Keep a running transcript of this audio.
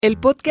El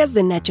podcast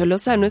de Nacho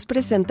Lozano es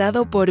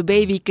presentado por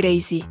Baby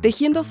Crazy,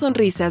 tejiendo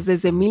sonrisas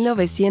desde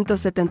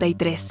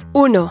 1973.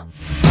 1.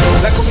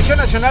 La Comisión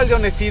Nacional de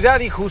Honestidad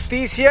y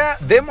Justicia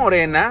de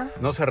Morena,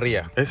 no se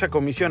ría, esa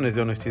comisión es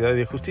de honestidad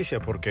y justicia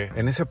porque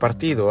en ese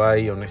partido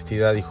hay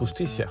honestidad y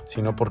justicia,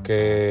 sino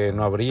porque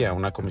no habría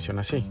una comisión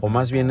así. O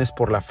más bien es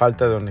por la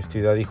falta de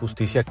honestidad y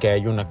justicia que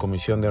hay una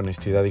comisión de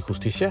honestidad y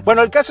justicia.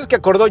 Bueno, el caso es que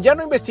acordó ya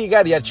no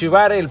investigar y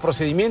archivar el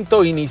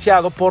procedimiento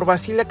iniciado por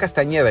Basilia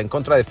Castañeda en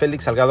contra de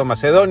Félix Salgado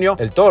Macedonio,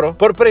 el Toro,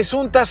 por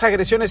presuntas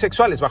agresiones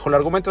sexuales bajo el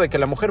argumento de que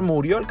la mujer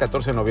murió el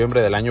 14 de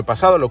noviembre del año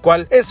pasado, lo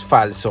cual es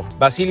falso.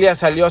 Basilia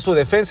salió a su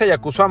defensa y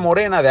acusó a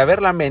Morena de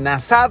haberla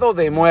amenazado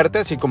de muerte,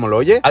 así como lo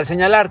oye, al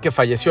señalar que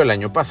falleció el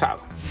año pasado.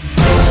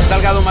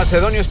 Salgado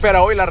Macedonio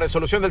espera hoy la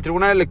resolución del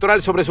Tribunal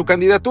Electoral sobre su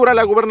candidatura a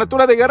la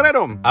gubernatura de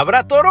Guerrero.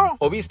 ¿Habrá toro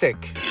o bistec?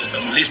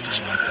 Estamos listos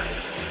para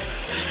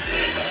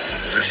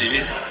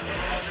recibir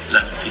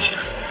la noticia.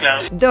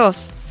 Claro.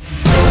 2.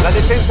 La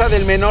defensa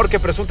del menor que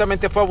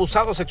presuntamente fue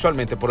abusado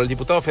sexualmente por el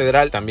diputado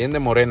federal, también de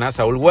Morena,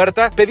 Saúl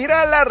Huerta,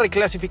 pedirá la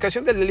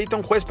reclasificación del delito a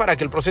un juez para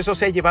que el proceso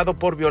sea llevado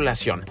por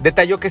violación.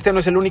 Detalló que este no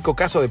es el único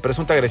caso de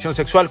presunta agresión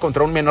sexual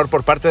contra un menor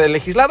por parte del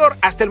legislador.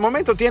 Hasta el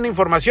momento tiene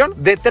información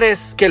de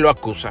 3 que lo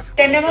acusan.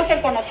 Tenemos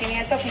el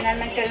conocimiento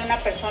finalmente de una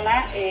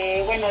persona,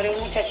 de un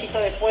muchachito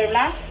de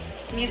Puebla,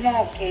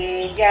 mismo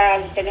que ya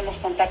tenemos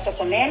contacto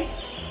con él,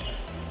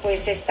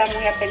 pues está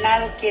muy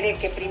apenado, quiere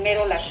que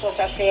primero las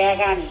cosas se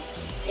hagan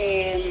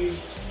en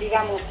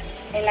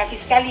la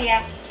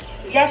fiscalía.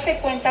 Ya se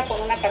cuenta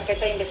con una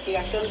carpeta de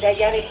investigación de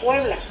allá de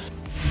Puebla.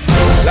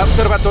 La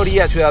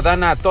Observatoría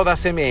Ciudadana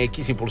Todas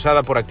MX,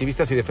 impulsada por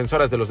activistas y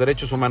defensoras de los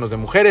derechos humanos de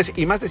mujeres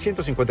y más de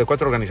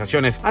 154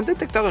 organizaciones, han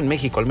detectado en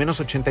México al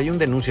menos 81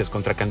 denuncias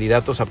contra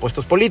candidatos a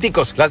puestos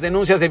políticos. Las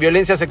denuncias de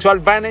violencia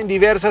sexual van en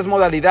diversas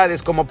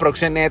modalidades como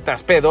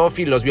proxenetas,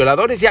 pedófilos,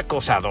 violadores y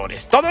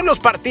acosadores. Todos los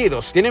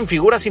partidos tienen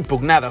figuras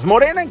impugnadas.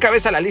 Morena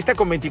encabeza la lista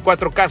con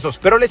 24 casos,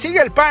 pero le sigue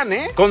el PAN,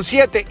 con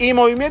 7, y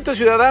Movimiento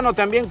Ciudadano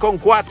también con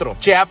 4.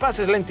 Chiapas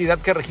es la entidad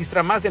que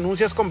registra más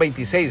denuncias con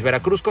 26,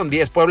 Veracruz con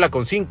 10, Puebla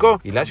con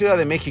 5 y la Ciudad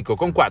de México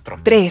con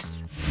 4.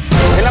 3.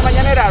 En la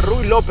mañanera,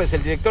 Ruy López,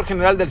 el director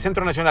general del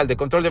Centro Nacional de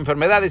Control de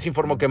Enfermedades,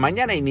 informó que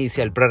mañana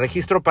inicia el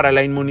preregistro para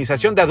la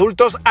inmunización de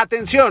adultos,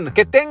 atención,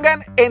 que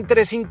tengan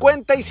entre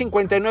 50 y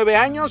 59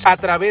 años a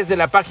través de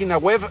la página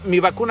web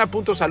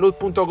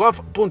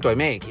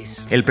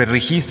mivacuna.salud.gov.mx. El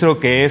preregistro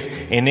que es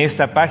en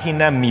esta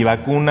página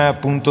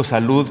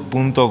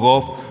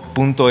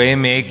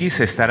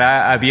mivacuna.salud.gov.mx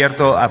estará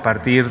abierto a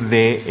partir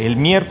del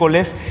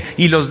miércoles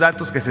y los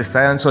datos que se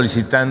estarán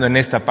solicitando en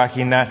esta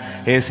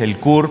página es el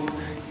CURP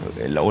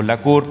o la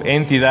CURP,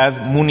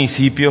 entidad,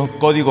 municipio,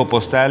 código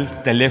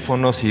postal,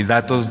 teléfonos y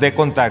datos de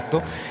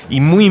contacto.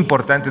 Y muy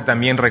importante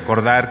también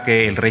recordar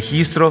que el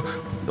registro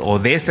o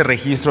de este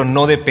registro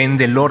no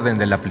depende el orden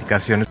de la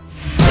aplicación.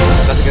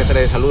 La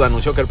Secretaría de Salud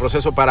anunció que el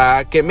proceso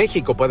para que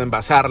México pueda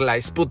envasar la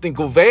Sputnik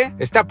V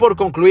está por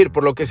concluir,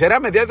 por lo que será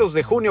a mediados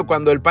de junio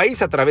cuando el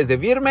país, a través de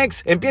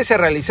Birmex, empiece a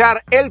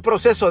realizar el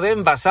proceso de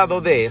envasado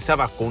de esa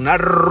vacuna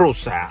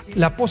rusa.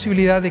 La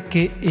posibilidad de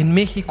que en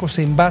México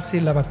se envase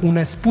la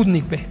vacuna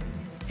Sputnik V.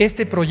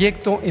 Este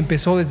proyecto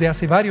empezó desde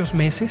hace varios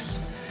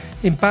meses,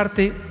 en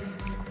parte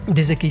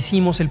desde que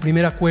hicimos el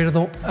primer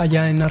acuerdo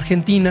allá en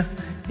Argentina,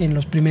 en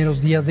los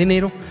primeros días de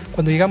enero,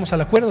 cuando llegamos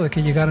al acuerdo de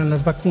que llegaran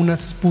las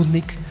vacunas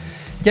Sputnik.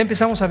 Ya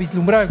empezamos a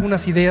vislumbrar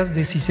algunas ideas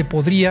de si se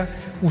podría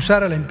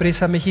usar a la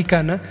empresa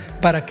mexicana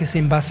para que se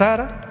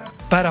envasara,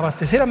 para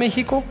abastecer a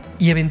México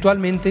y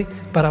eventualmente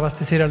para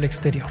abastecer al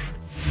exterior.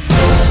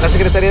 La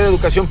Secretaría de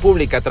Educación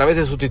Pública, a través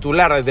de su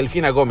titular,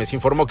 Delfina Gómez,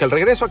 informó que el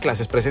regreso a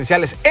clases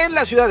presenciales en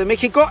la Ciudad de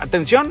México,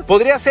 atención,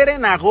 podría ser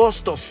en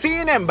agosto.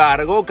 Sin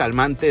embargo,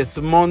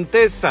 Calmantes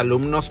Montes,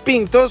 alumnos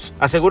Pintos,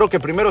 aseguró que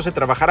primero se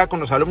trabajará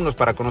con los alumnos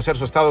para conocer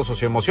su estado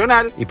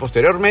socioemocional y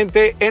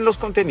posteriormente en los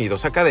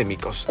contenidos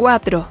académicos.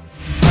 4.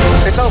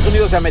 Estados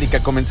Unidos de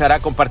América comenzará a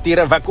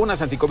compartir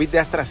vacunas anticovid de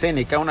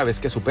AstraZeneca una vez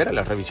que supera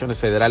las revisiones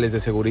federales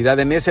de seguridad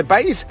en ese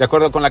país. De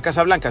acuerdo con la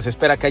Casa Blanca, se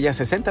espera que haya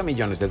 60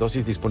 millones de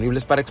dosis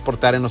disponibles para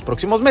exportar en los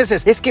próximos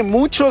meses. Es que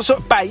muchos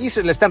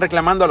países le están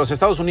reclamando a los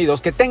Estados Unidos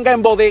que tenga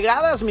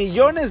embodegadas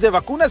millones de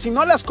vacunas y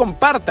no las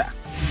comparta.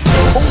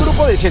 Un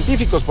grupo de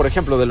científicos, por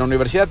ejemplo, de la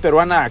Universidad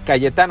Peruana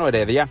Cayetano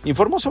Heredia,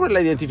 informó sobre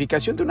la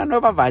identificación de una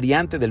nueva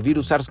variante del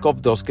virus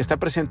SARS-CoV-2 que está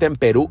presente en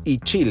Perú y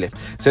Chile.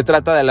 Se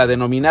trata de la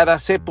denominada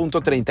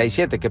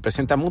C.37, que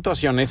presenta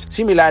mutaciones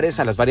similares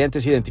a las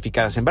variantes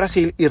identificadas en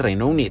Brasil y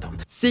Reino Unido.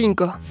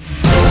 5.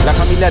 La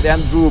familia de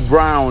Andrew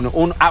Brown,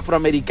 un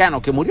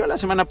afroamericano que murió la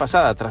semana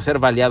pasada tras ser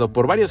baleado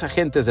por varios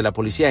agentes de la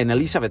policía en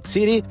Elizabeth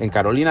City, en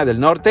Carolina del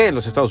Norte, en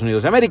los Estados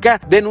Unidos de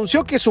América,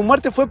 denunció que su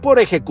muerte fue por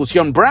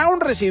ejecución. Brown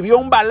recibió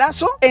un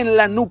balazo en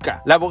la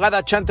nuca. La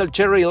abogada Chantal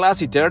Cherry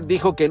Lassiter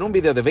dijo que en un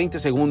video de 20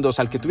 segundos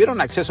al que tuvieron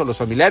acceso los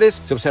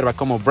familiares, se observa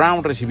cómo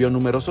Brown recibió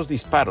numerosos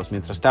disparos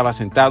mientras estaba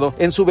sentado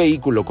en su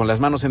vehículo con las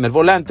manos en el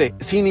volante,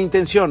 sin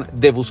intención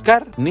de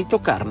buscar ni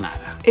tocar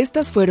nada.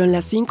 Estas fueron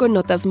las 5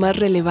 notas más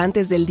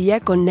relevantes del día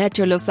con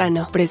Nacho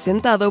Lozano,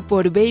 presentado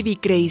por Baby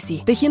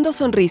Crazy, tejiendo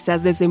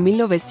sonrisas desde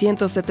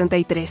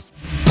 1973.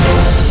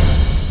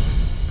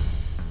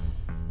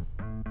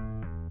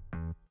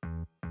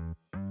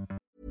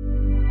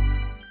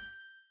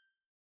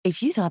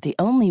 If you thought the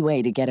only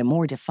way to get a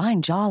more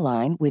defined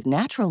jawline with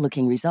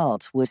natural-looking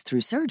results was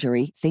through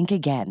surgery, think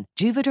again.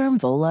 Juvederm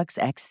Volux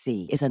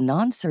XC is a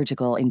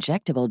non-surgical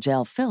injectable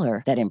gel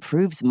filler that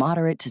improves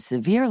moderate to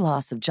severe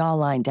loss of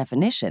jawline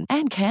definition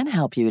and can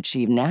help you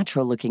achieve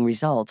natural-looking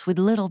results with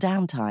little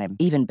downtime.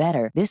 Even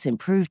better, this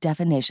improved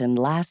definition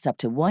lasts up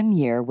to 1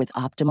 year with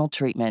optimal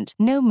treatment.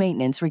 No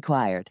maintenance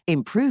required.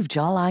 Improve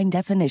jawline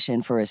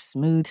definition for a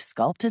smooth,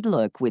 sculpted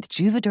look with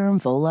Juvederm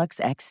Volux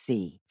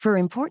XC. For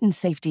important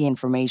safety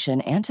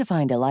information and to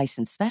find a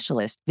licensed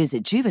specialist,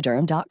 visit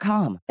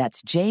Juvederm.com.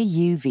 That's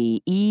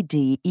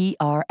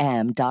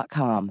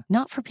JUVEDERM.com.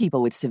 Not for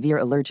people with severe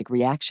allergic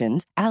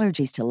reactions,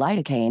 allergies to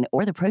lidocaine,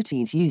 or the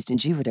proteins used in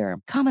Juvederm.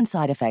 Common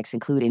side effects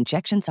include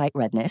injection site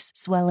redness,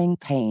 swelling,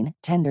 pain,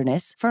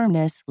 tenderness,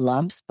 firmness,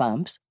 lumps,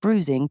 bumps,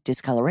 bruising,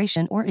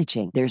 discoloration, or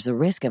itching. There's a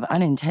risk of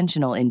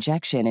unintentional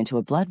injection into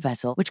a blood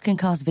vessel, which can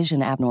cause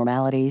vision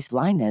abnormalities,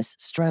 blindness,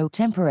 stroke,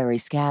 temporary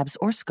scabs,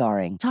 or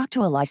scarring. Talk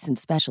to a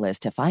licensed specialist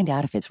to find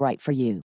out if it's right for you.